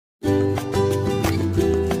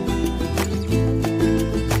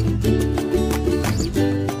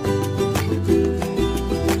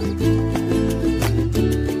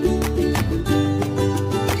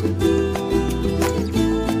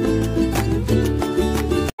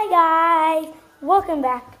Welcome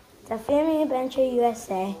back to Family Adventure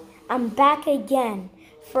USA. I'm back again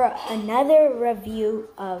for another review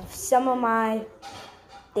of some of my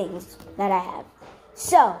things that I have.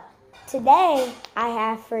 So, today I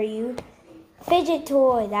have for you fidget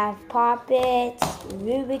toys. I have Pop-Its,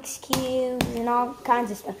 Rubik's Cubes, and all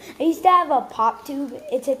kinds of stuff. I used to have a pop tube.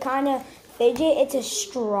 It's a kind of fidget. It's a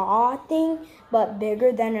straw thing, but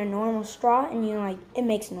bigger than a normal straw, and it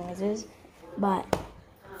makes noises. But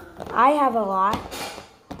I have a lot.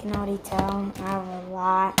 You can already tell. I have a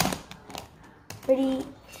lot. Pretty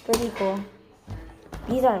cool.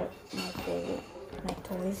 These are my favorite, my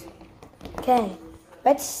toys. Okay,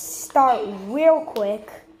 let's start real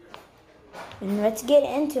quick and let's get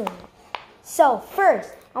into it. So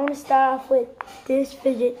first, I want to start off with this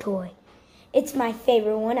fidget toy. It's my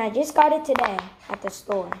favorite one. I just got it today at the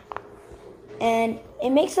store, and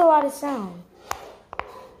it makes a lot of sound.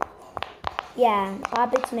 Yeah,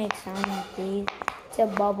 Pop-Its make sound like these. It's a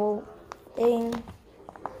bubble thing.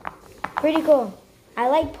 Pretty cool. I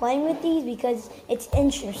like playing with these because it's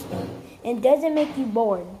interesting. It doesn't make you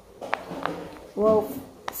bored. Well,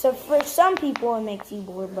 so for some people it makes you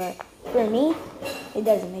bored, but for me, it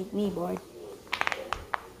doesn't make me bored.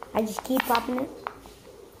 I just keep popping it,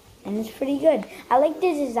 and it's pretty good. I like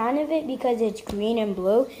the design of it because it's green and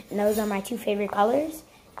blue, and those are my two favorite colors.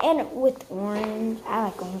 And with orange, I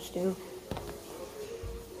like orange too.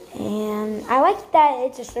 And I like that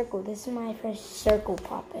it's a circle. This is my first circle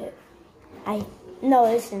Pop-It.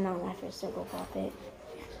 No, this is not my first circle Pop-It.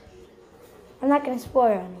 I'm not going to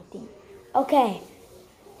spoil anything. Okay,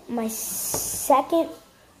 my second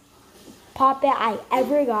Pop-It I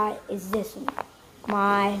ever got is this one.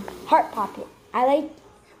 My heart Pop-It. I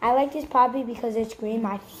like this Pop-It because it's green,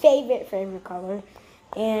 my favorite color,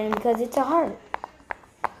 and because it's a heart.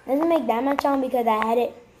 It doesn't make that much sound because I had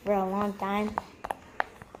it for a long time.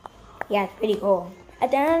 Yeah, it's pretty cool.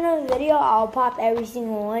 At the end of the video, I'll pop every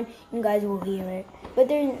single one. You guys will hear it.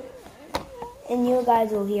 And you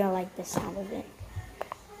guys will hear like the sound of it.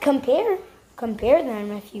 Compare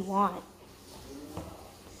them if you want.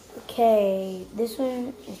 Okay, this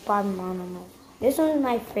one is probably my This one is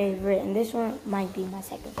my favorite, and this one might be my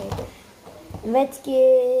second favorite. Let's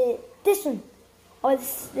get this one. Oh,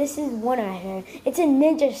 this is one of my favorites. It's a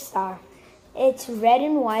ninja star. It's red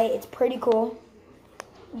and white. It's pretty cool.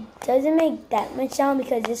 Doesn't make that much sound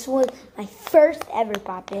because this was my first ever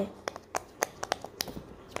Pop-It.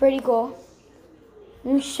 It's pretty cool.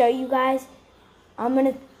 Let me show you guys. I'm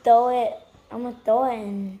gonna throw it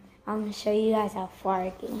and I'm gonna show you guys how far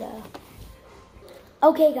it can go.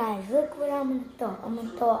 Okay guys, look what I'm gonna throw. I'm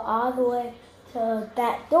gonna throw it all the way to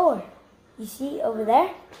that door. You see over there?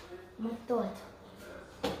 I'm gonna throw it.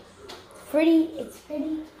 It's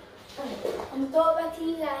pretty. Okay, I'm gonna throw it back to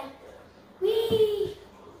you guys. Whee!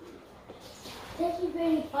 It's actually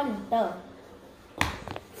pretty funny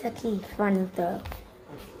though.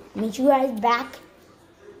 Meet you guys back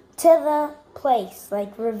to the place,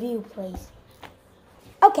 like review place.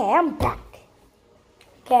 Okay, I'm back.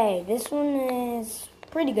 Okay, this one is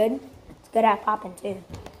pretty good. It's good at popping too.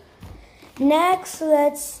 Next,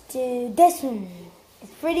 let's do this one.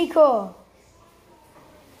 It's pretty cool.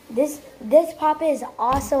 This Pop-It is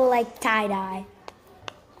also like tie-dye.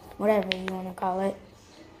 Whatever you want to call it.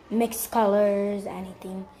 Mixed colors,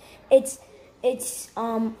 anything. It's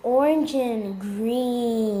orange and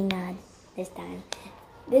green this time.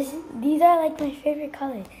 These are like my favorite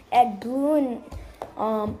colors. And blue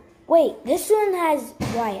and wait, this one has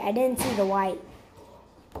white. I didn't see the white.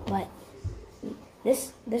 But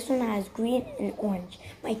this one has green and orange.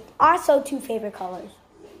 My also two favorite colors.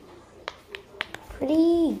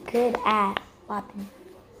 Pretty good at popping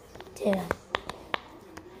too.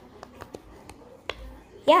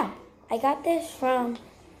 Yeah, I got this from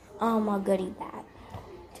a goodie bag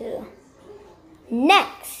too.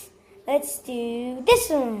 Next, let's do this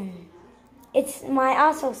one. It's my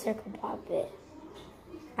also circle Pop-It.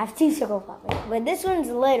 I have two circle Pop-Its, but this one's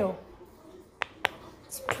little.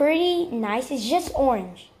 It's pretty nice. It's just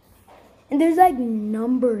orange, and there's like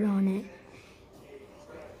numbers on it.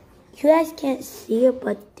 You guys can't see it,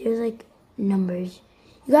 but there's like numbers.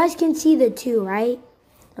 You guys can see the 2, right?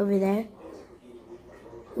 Over there.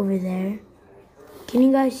 Over there. Can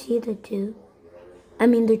you guys see the 2? I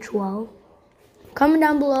mean the 12. Comment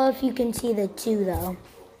down below if you can see the 2 though.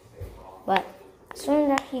 But this one's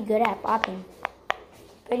actually good at popping.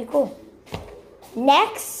 Pretty cool.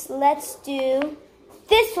 Next, let's do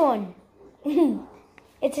this one.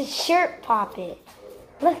 It's a shirt Pop-It.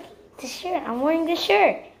 Look, it's a shirt. I'm wearing the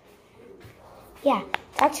shirt. Yeah,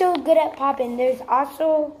 it's actually good at popping. There's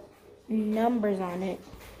also numbers on it.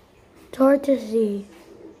 It's hard to see.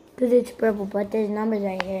 because it's purple, but there's numbers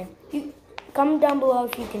right here. Comment down below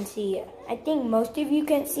if you can see it. I think most of you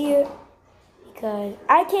can't see it because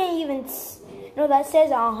I can't even. No, that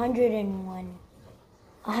says 101.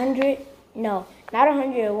 100. No, not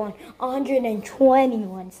 101.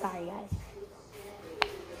 121. Sorry, guys.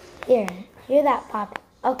 Here that pop.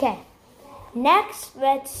 Okay. Next,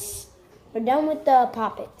 we're done with the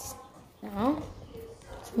poppets. Now,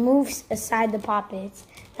 let's move aside the poppets.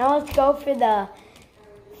 Now let's go for the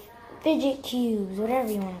fidget cubes,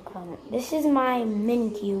 whatever you want to call them. This is my mini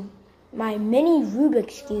cube, my mini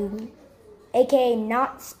Rubik's Cube, aka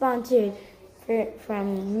not sponsored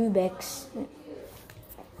from Rubik's.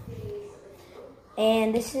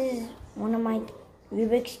 And this is one of my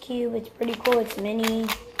Rubik's Cube. It's pretty cool. It's mini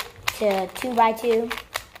to 2x2.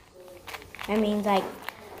 That means like,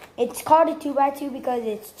 it's called a 2x2 because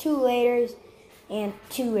it's 2 layers and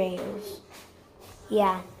 2 layers.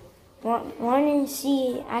 Yeah. Want to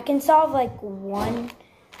see, I can solve like 1.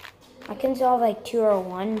 I can solve like 2 or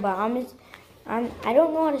 1, but I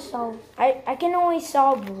don't know how to solve. I can only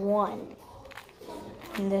solve 1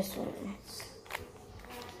 in this one.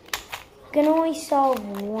 I can only solve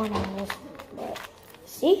 1 on this one, but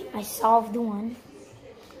see, I solved 1.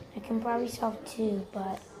 I can probably solve 2,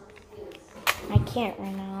 but I can't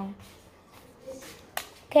right now.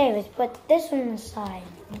 Okay, let's put this one aside.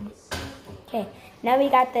 Okay, now we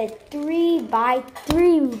got the 3x3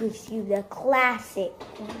 Rubik's Cube, the classic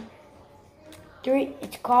one.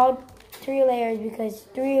 It's called 3 layers because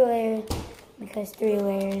 3 layers, because 3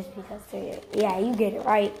 layers, because 3 layers. Yeah, you get it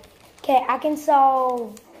right. Okay, I can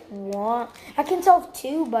solve 1. I can solve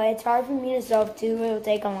 2, but it's hard for me to solve 2. It'll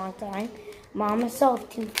take a long time. But I'm gonna solve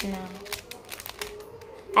 2 for now.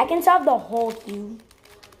 I can solve the whole cube,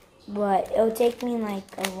 but it'll take me like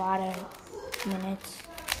a lot of minutes.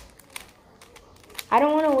 I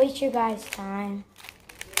don't want to waste your guys' time.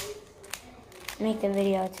 Make the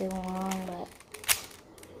video too long, but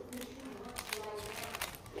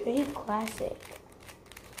pretty classic.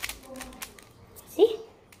 See?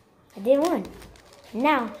 I did 1.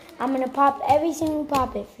 Now, I'm going to pop every single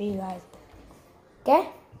poppet for you guys. Okay?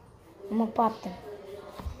 I'm going to pop them.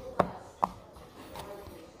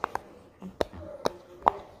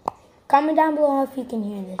 Comment down below if you can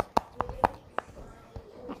hear this.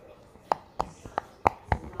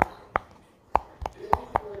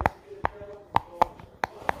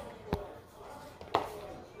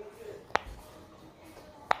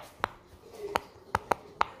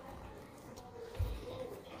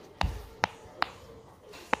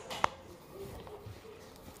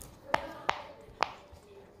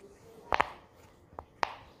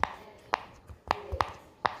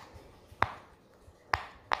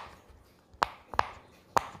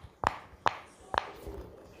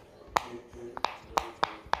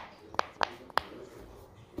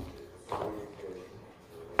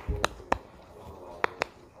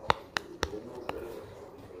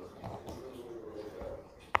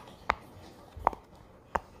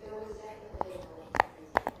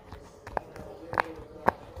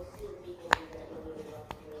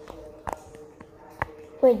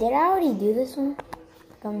 Wait, did I already do this one?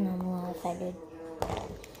 Comment down below if I did.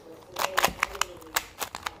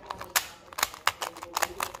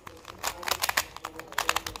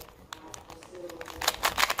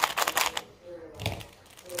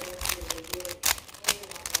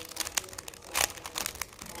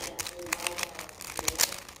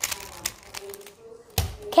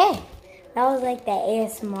 Okay, that was like the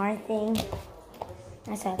ASMR thing.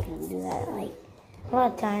 That's how I can do that like a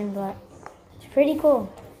lot of times, but it's pretty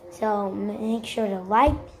cool. So make sure to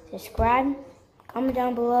like, subscribe, comment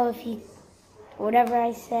down below if you, whatever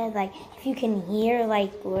I said, like if you can hear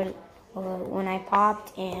like when I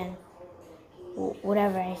popped and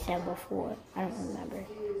whatever I said before. I don't remember,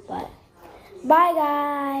 but bye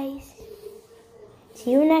guys.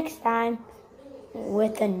 See you next time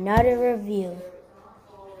with another review.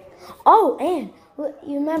 Oh, and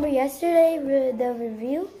you remember yesterday the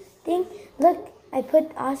review thing? Look, I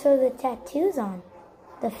put also the tattoos on.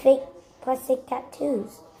 The fake plastic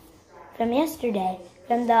tattoos from yesterday,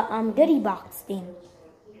 from the goodie box thing.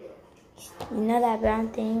 You know that brown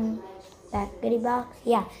thing, that goodie box?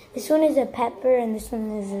 Yeah, this one is a pepper and this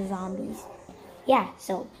one is a zombies. Yeah,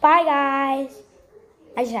 so bye guys.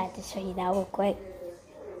 I just had to show you that real quick.